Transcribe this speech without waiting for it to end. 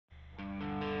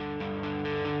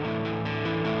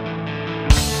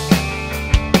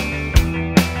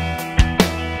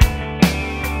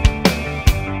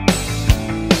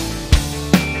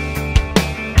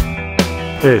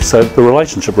Yeah, so the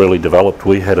relationship really developed.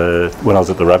 When I was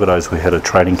at the Rabbitohs, we had a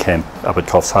training camp up at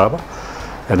Coffs Harbour,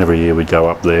 and every year we'd go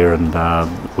up there and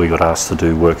we got asked to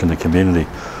do work in the community.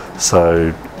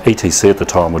 So ETC at the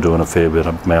time were doing a fair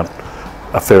amount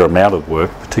of work,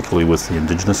 particularly with the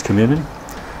Indigenous community,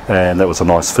 and that was a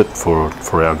nice fit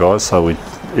for our guys. So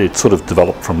it sort of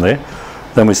developed from there.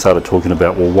 Then we started talking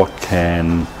about, well, what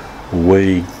can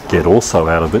we get also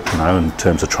out of it, in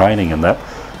terms of training and that.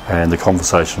 And the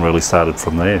conversation really started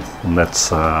from there, and that's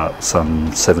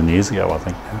some 7 years ago, I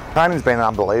think. Training's been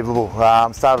unbelievable.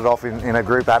 Started off in a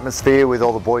group atmosphere with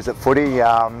all the boys at footy.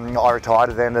 I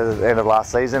retired at the end of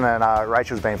last season, and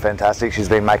Rachel's been fantastic. She's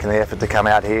been making the effort to come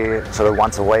out here sort of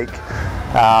once a week,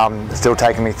 still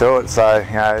taking me through it. So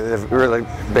they've really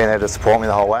been there to support me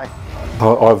the whole way.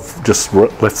 I've just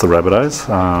left the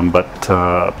Rabbitohs, but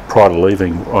prior to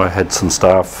leaving, I had some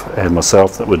staff and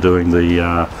myself that were doing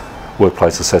the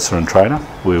workplace assessor and trainer.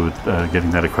 We were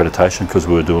getting that accreditation because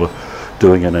we were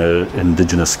doing an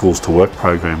Indigenous Schools to Work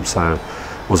program, so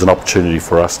it was an opportunity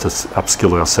for us to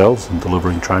upskill ourselves in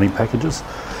delivering training packages.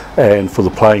 And for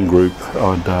the playing group,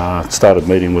 I'd started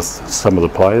meeting with some of the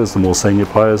players, the more senior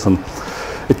players, and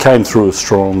it came through a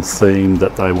strong theme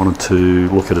that they wanted to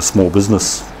look at a small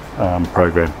business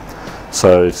program.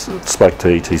 So it spoke to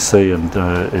ETC,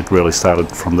 and it really started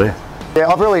from there. Yeah,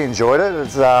 I've really enjoyed it.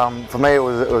 It's, for me, it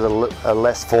was a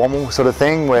less formal sort of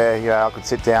thing where I could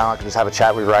sit down, I could just have a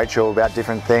chat with Rachel about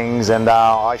different things, and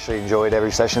I actually enjoyed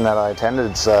every session that I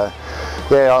attended. So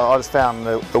yeah, I just found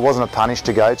that it wasn't a punish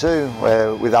to go to.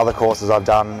 Where with other courses I've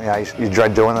done, you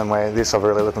dread doing them. Where this, I'm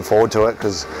really looking forward to it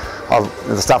because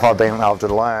the stuff I've been able to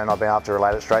learn, I've been able to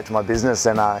relate it straight to my business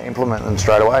and implement them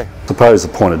straight away. I suppose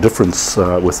the point of difference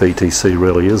with ETC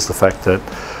really is the fact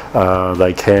that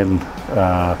they can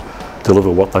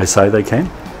deliver what they say they can,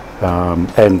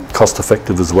 and cost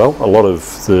effective as well. A lot of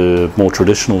the more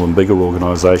traditional and bigger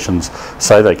organisations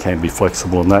say they can be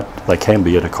flexible in that they can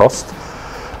be at a cost,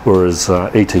 whereas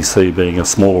ETC, being a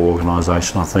smaller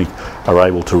organisation, I think are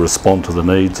able to respond to the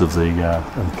needs of the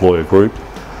employer group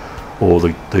or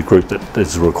the group that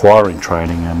is requiring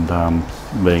training, and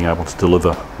being able to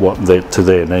deliver to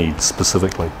their needs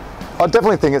specifically. I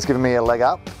definitely think it's given me a leg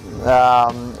up.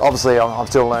 Obviously I'm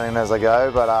still learning as I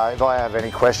go, but if I have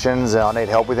any questions and I need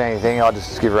help with anything, I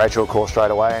just give Rachel a call straight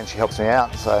away and she helps me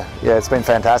out. So yeah, it's been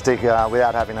fantastic.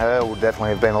 Without having her, it would definitely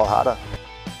have been a lot harder.